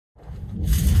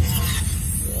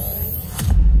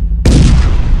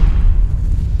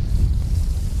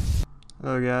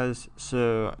Hello guys,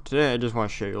 so today I just want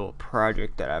to show you a little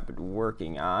project that I've been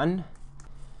working on.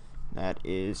 That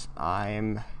is,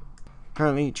 I'm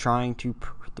currently trying to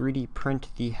 3D print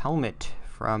the helmet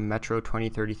from Metro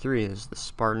 2033. It's the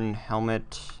Spartan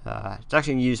helmet. It's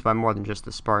actually used by more than just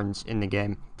the Spartans in the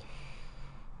game.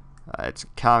 It's a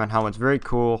common helmet, it's very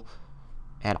cool,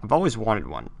 and I've always wanted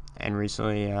one. And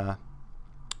recently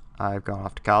I've gone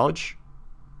off to college,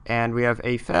 and we have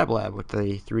a fab lab with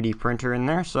a 3D printer in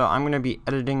there, so I'm going to be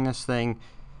editing this thing,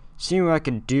 seeing what I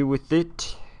can do with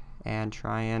it, and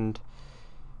try and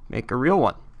make a real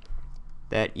one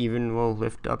that even will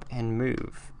lift up and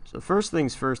move. So first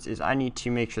things first is I need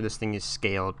to make sure this thing is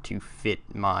scaled to fit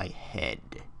my head.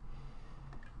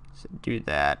 So to do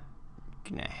that,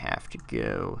 I'm going to have to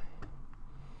go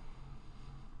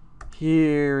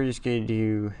here. We're just going to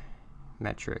do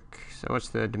metric. So what's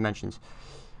the dimensions?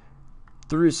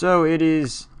 So it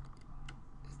is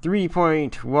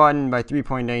 3.1 by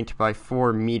 3.8 by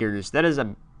 4 meters. That is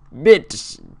a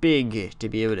bit big to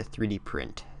be able to 3D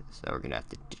print. So we're going to have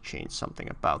to change something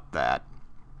about that.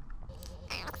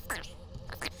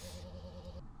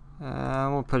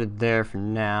 We'll put it there for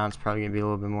now. It's probably going to be a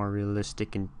little bit more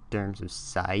realistic in terms of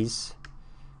size.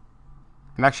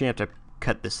 I'm actually going to have to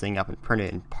cut this thing up and print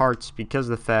it in parts because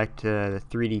of the fact the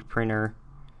 3D printer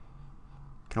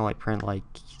can only print, like,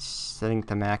 I think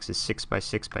the max is 6 by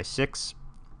 6 by 6.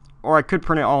 Or I could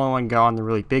print it all in one go on the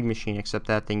really big machine, except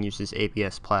that thing uses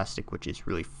ABS plastic, which is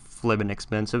really flippin'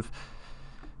 expensive,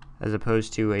 as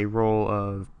opposed to a roll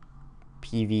of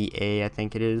PVA, I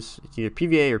think it is. It's either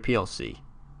PVA or PLC.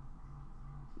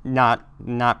 Not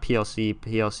PLC.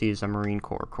 PLC is a Marine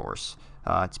Corps course.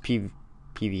 It's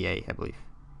PVA, I believe.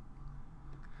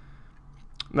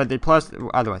 But the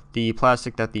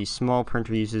plastic that the small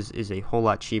printer uses is a whole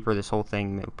lot cheaper. This whole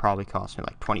thing will probably cost me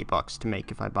like 20 bucks to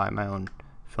make if I buy my own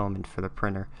filament for the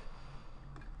printer.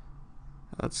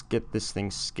 Let's get this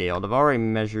thing scaled. I've already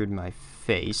measured my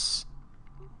face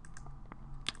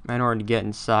in order to get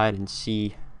inside and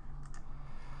see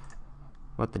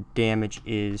what the damage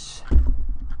is,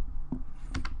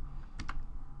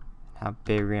 how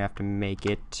big we're gonna have to make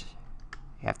it.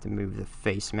 You have to move the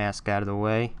face mask out of the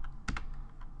way.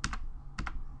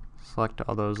 Select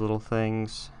all those little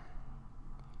things.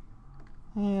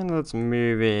 And let's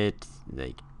move it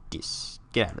like this.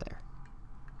 Get out of there.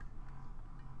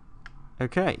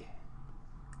 Okay.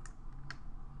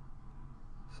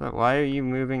 So why are you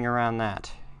moving around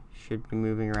that? You should be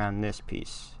moving around this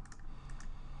piece.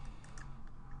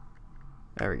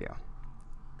 There we go.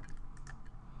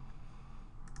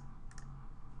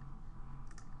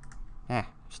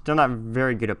 Still not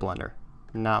very good at Blender.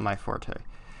 Not my forte.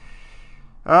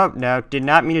 Oh, no, did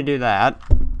not mean to do that.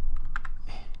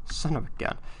 Son of a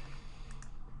gun.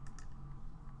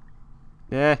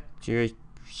 Yeah,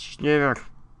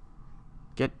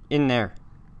 get in there.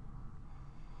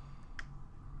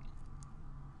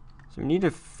 So we need to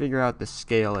figure out the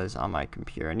scale is on my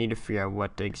computer. I need to figure out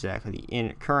what exactly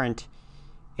the current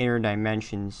inner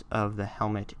dimensions of the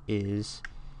helmet is.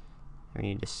 We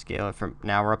need to scale it from,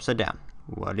 now we're upside down.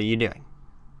 What are you doing?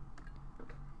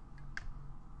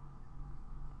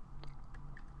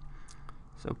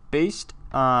 So based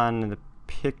on the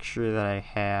picture that I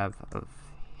have of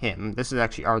him, this is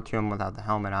actually R2 without the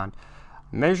helmet on,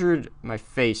 I measured my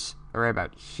face right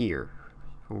about here,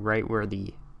 right where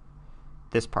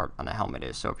this part on the helmet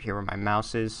is. So over here where my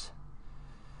mouse is,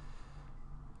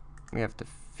 we have to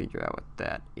figure out what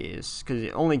that is, because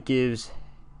it only gives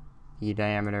the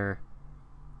diameter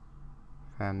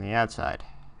from the outside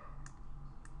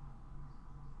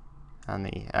on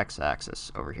the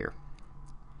x-axis over here.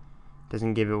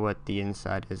 Doesn't give it what the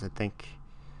inside is, I think.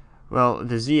 Well,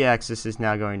 the z-axis is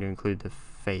now going to include the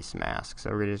face mask,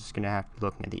 so we're just going to have to be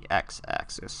looking at the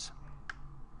x-axis.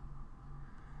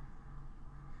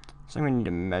 So I'm going to need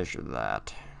to measure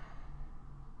that.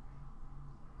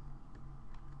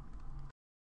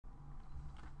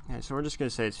 Okay, so we're just going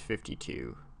to say it's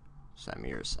 52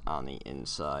 centimeters on the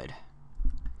inside.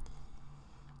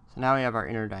 So now we have our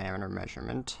inner diameter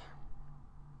measurement.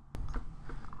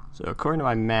 So according to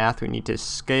my math, we need to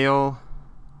scale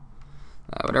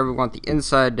whatever we want the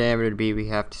inside diameter to be, we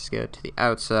have to scale it to the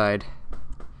outside.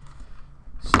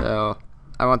 So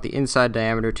I want the inside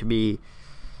diameter to be,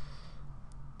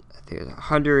 I think it's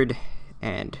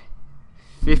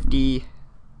 150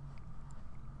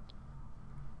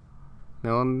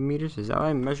 millimeters. Is that what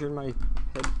I measured my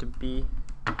head to be?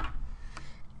 I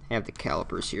have the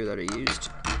calipers here that I used.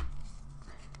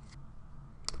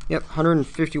 Yep,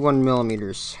 151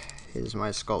 millimeters is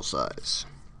my skull size.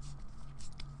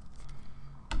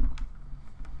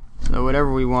 So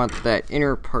whatever we want that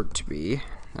inner part to be,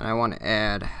 And I want to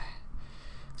add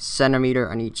centimeter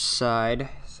on each side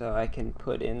so I can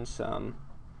put in some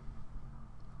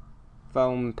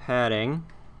foam padding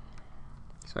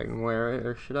so I can wear it.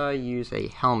 Or should I use a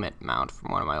helmet mount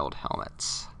from one of my old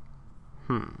helmets?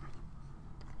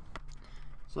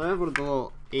 So I have one of the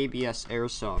little ABS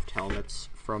airsoft helmets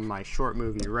from my short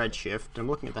movie Redshift. I'm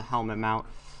looking at the helmet mount.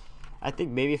 I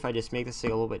think maybe if I just make this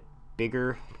thing a little bit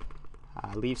bigger,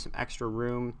 leave some extra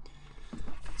room.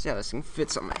 See how this thing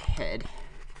fits on my head.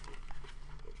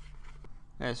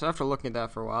 Okay, so after looking at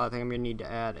that for a while, I think I'm going to need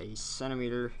to add a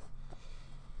centimeter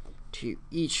to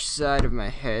each side of my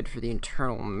head for the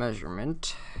internal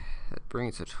measurement. That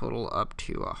brings the total up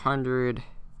to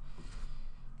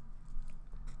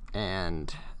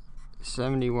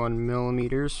 171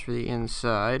 millimeters for the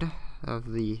inside of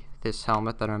this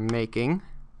helmet that I'm making.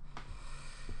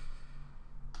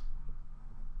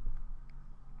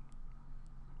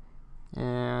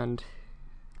 And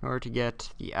in order to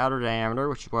get the outer diameter,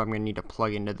 which is what I'm going to need to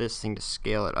plug into this thing to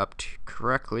scale it up to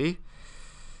correctly,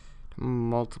 to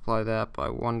multiply that by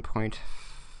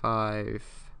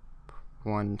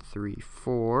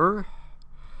 1.5134,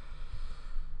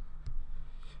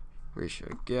 which I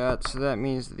got. So that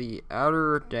means the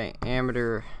outer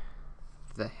diameter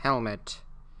of the helmet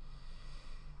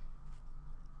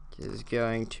is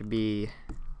going to be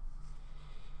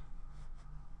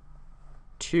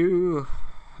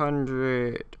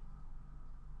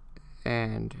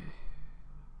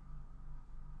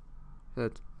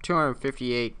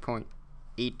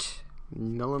 258.8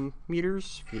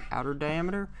 millimeters for the outer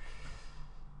diameter.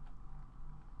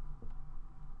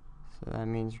 So that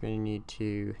means we're going to need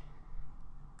to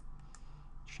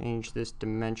change this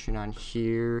dimension on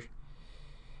here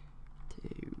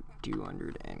to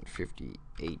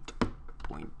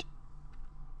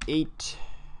 258.8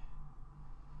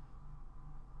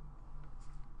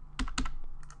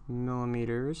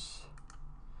 millimeters.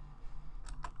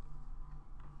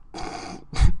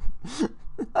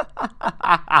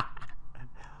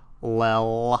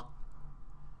 Lol.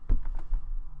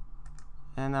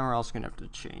 And then we're also gonna have to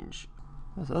change.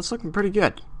 So that's looking pretty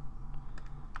good.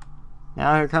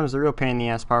 Now here comes the real pain in the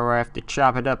ass part where I have to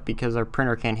chop it up because our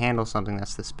printer can't handle something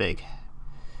that's this big.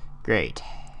 Great.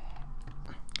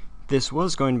 This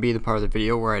was going to be the part of the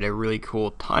video where I had a really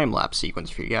cool time-lapse sequence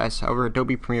for you guys. However,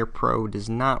 Adobe Premiere Pro does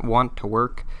not want to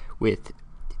work with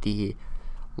the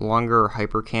longer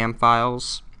hypercam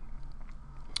files.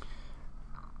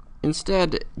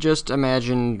 Instead, just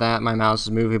imagine that my mouse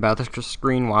is moving about the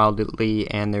screen wildly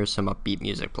and there's some upbeat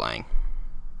music playing.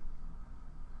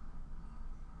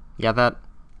 You got that?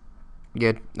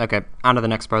 Good. Okay, on to the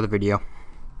next part of the video.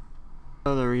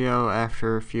 So there we go.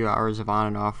 After a few hours of on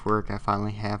and off work, I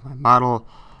finally have my model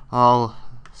all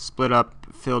split up,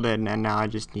 filled in, and now I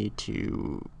just need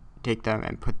to take them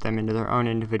and put them into their own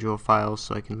individual files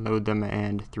so I can load them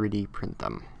and 3D print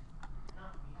them.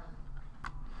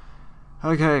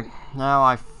 Okay, now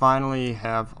I finally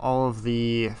have all of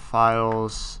the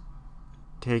files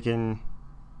taken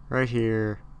right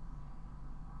here,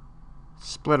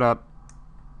 split up,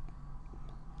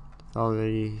 all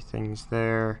the things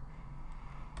there,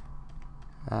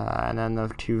 and then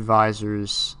the two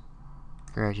visors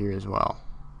right here as well.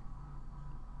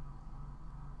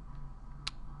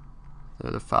 There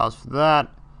are the files for that.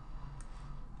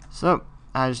 So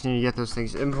I just need to get those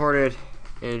things imported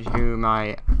into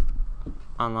my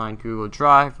online Google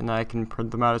Drive, and then I can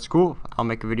print them out at school. I'll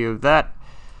make a video of that.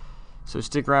 So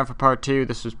stick around for part 2.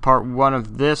 This was part 1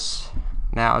 of this.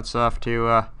 Now it's off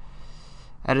to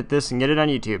edit this and get it on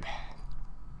YouTube.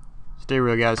 Stay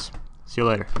real, guys. See you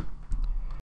later.